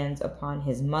hands upon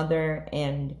his mother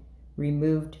and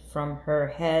removed from her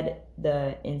head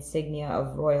the insignia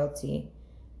of royalty.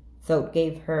 Thoth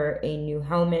gave her a new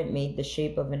helmet made the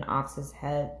shape of an ox's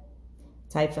head.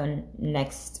 Typhon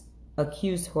next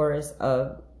accused Horus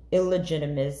of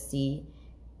illegitimacy,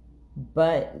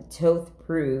 but Thoth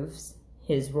proves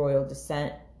his royal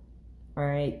descent.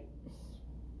 Alright.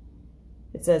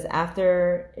 It says,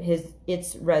 after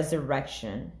its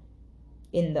resurrection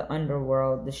in the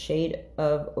underworld, the shade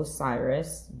of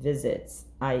Osiris visits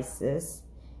Isis,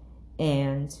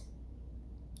 and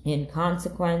in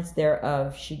consequence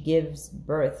thereof, she gives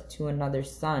birth to another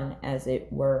son, as it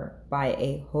were, by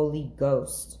a holy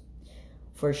ghost,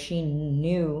 for she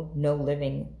knew no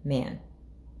living man.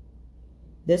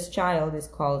 This child is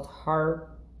called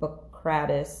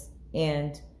Harpocrates,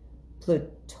 and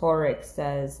Plutarch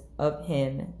says of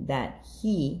him that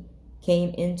he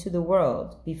came into the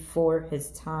world before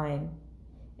his time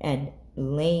and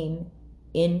lame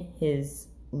in his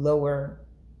lower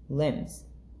limbs.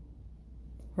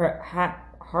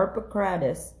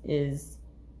 Harpocrates is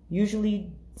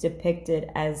usually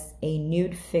depicted as a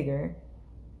nude figure,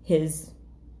 his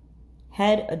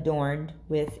head adorned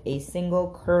with a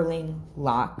single curling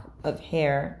lock of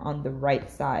hair on the right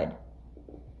side.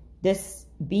 This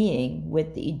being,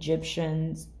 with the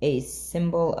Egyptians, a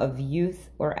symbol of youth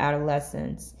or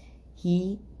adolescence,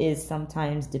 he is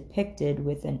sometimes depicted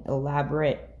with an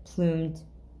elaborate plumed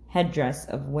headdress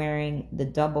of wearing the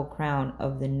double crown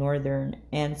of the northern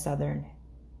and southern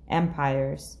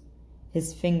empires.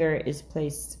 His finger is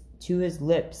placed to his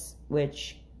lips,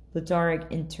 which Plutarch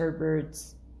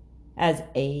interprets as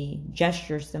a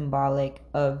gesture symbolic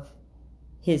of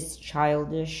his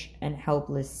childish and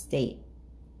helpless state.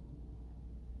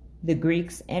 The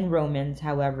Greeks and Romans,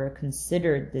 however,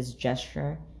 considered this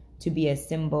gesture to be a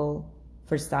symbol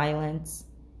for silence,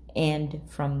 and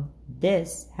from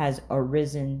this has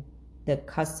arisen the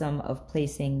custom of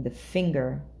placing the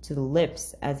finger to the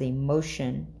lips as a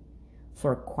motion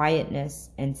for quietness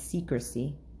and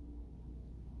secrecy.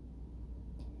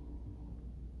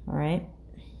 All right.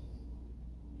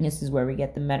 This is where we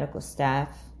get the medical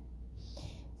staff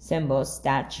symbols.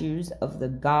 Statues of the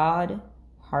god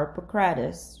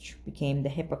Harpocrates, which became the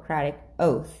Hippocratic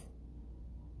Oath,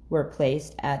 were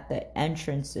placed at the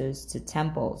entrances to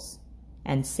temples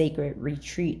and sacred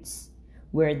retreats,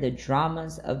 where the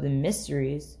dramas of the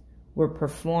mysteries were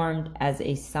performed as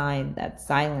a sign that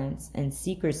silence and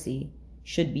secrecy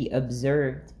should be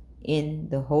observed in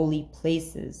the holy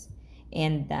places,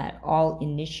 and that all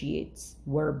initiates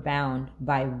were bound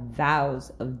by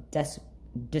vows of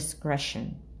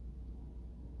discretion.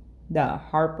 The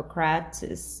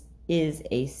Harpocrates is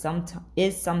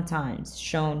sometimes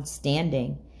shown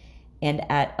standing, and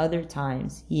at other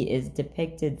times he is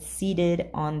depicted seated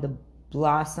on the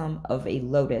blossom of a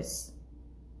lotus.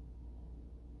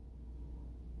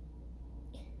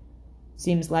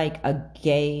 Seems like a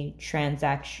gay trans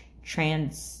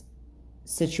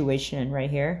situation right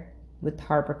here with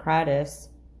Harpocrates.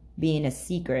 being a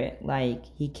secret, like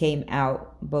he came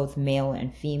out both male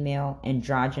and female,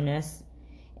 androgynous,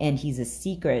 and he's a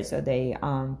secret. So they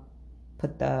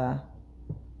put their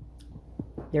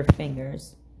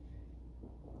fingers,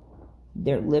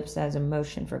 their lips as a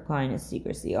motion for quietness,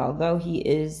 secrecy. Although he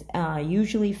is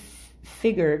usually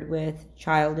figured with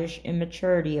childish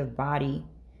immaturity of body,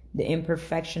 the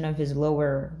imperfection of his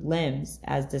lower limbs,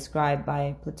 as described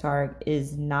by Plutarch,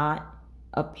 is not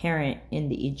apparent in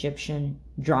the Egyptian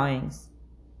drawings.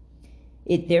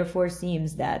 It therefore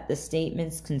seems that the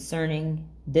statements concerning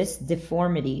this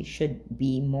deformity should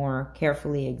be more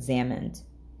carefully examined.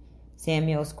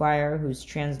 Samuel Squire, whose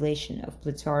translation of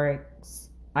Plutarch's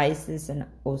Isis and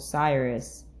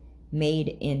Osiris,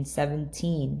 made in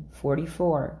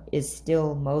 1744, is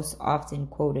still most often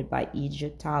quoted by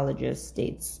Egyptologists,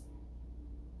 states,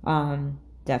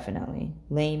 definitely,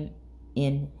 lame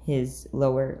in his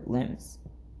lower limbs.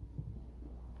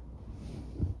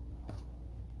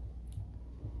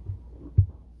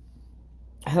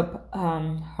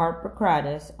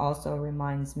 Harpocrates also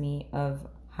reminds me of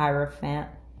Hierophant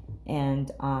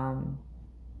and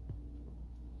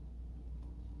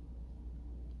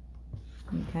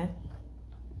okay.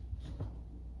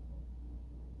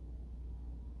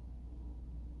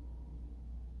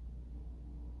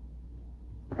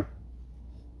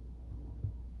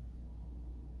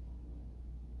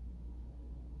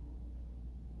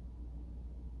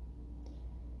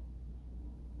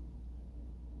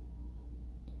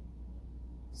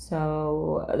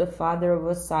 So the father of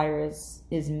Osiris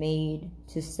is made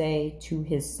to say to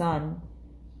his son,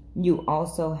 "You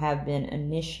also have been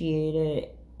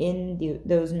initiated in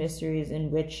those mysteries in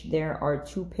which there are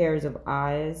two pairs of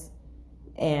eyes,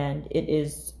 and it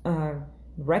is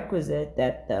requisite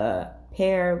that the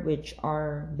pair which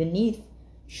are beneath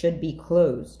should be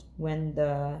closed when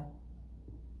the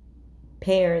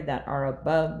pair that are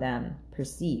above them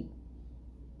perceive.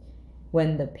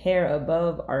 When the pair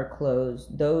above are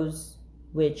closed, those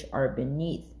which are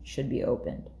beneath should be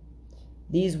opened."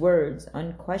 These words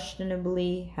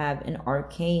unquestionably have an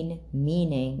arcane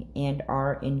meaning and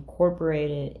are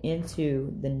incorporated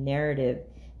into the narrative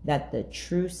that the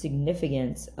true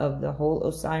significance of the whole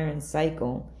Osirian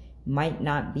cycle might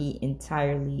not be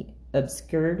entirely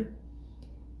obscured.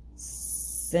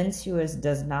 Sensuous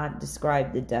does not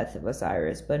describe the death of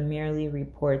Osiris, but merely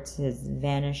reports his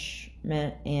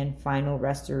vanishment and final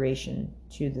restoration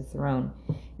to the throne.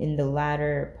 In the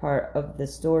latter part of the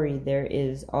story, there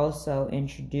is also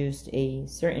introduced a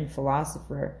certain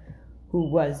philosopher who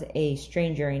was a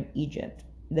stranger in Egypt.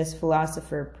 This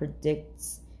philosopher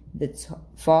predicts the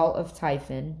fall of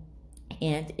Typhon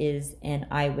and is an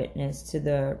eyewitness to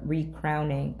the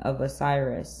recrowning of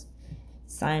Osiris.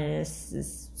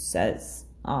 Synesis says,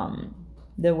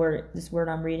 this word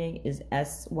I'm reading is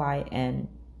Synesius.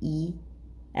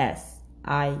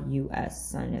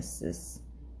 Synesis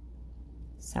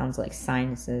sounds like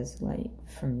sinuses, like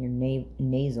from your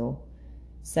nasal.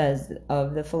 Says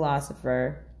of the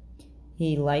philosopher,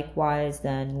 he likewise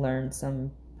then learned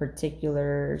some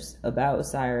particulars about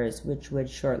Osiris which would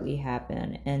shortly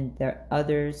happen, and the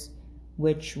others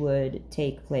which would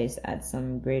take place at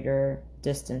some greater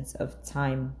distance of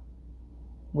time.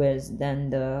 Was then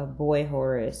the boy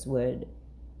Horus would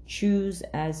choose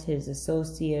as his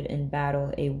associate in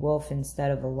battle a wolf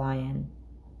instead of a lion.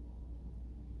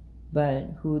 But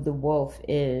who the wolf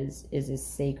is a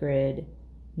sacred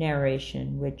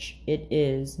narration which it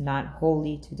is not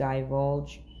wholly to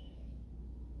divulge,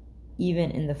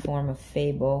 even in the form of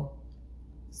fable.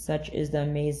 Such is the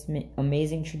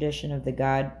amazing tradition of the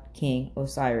god king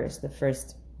Osiris, the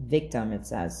first victim, it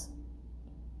says,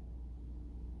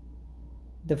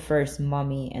 the first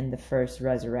mummy and the first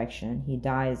resurrection. He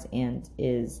dies and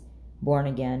is born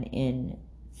again in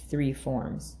 3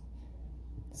 forms.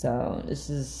 So this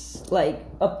is like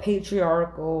a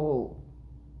patriarchal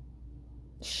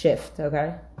shift,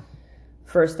 okay?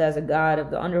 First as a god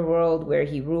of the underworld where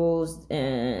he rules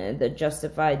and the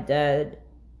justified dead.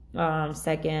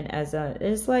 Second as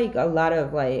it's like a lot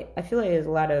of like, I feel like there's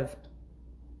a lot of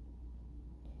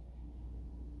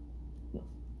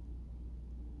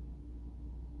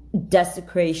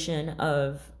desecration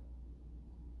of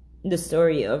the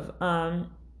story of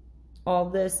all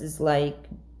this is like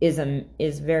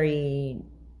is very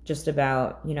just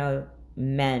about, you know,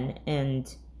 men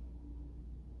and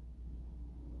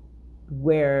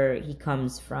where he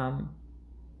comes from,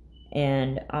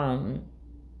 and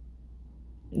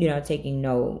you know, taking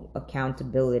no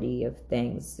accountability of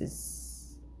things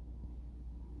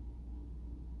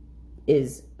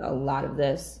is a lot of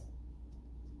this.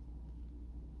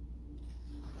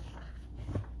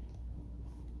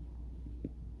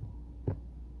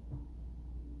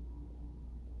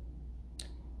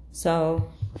 So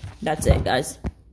that's it, guys.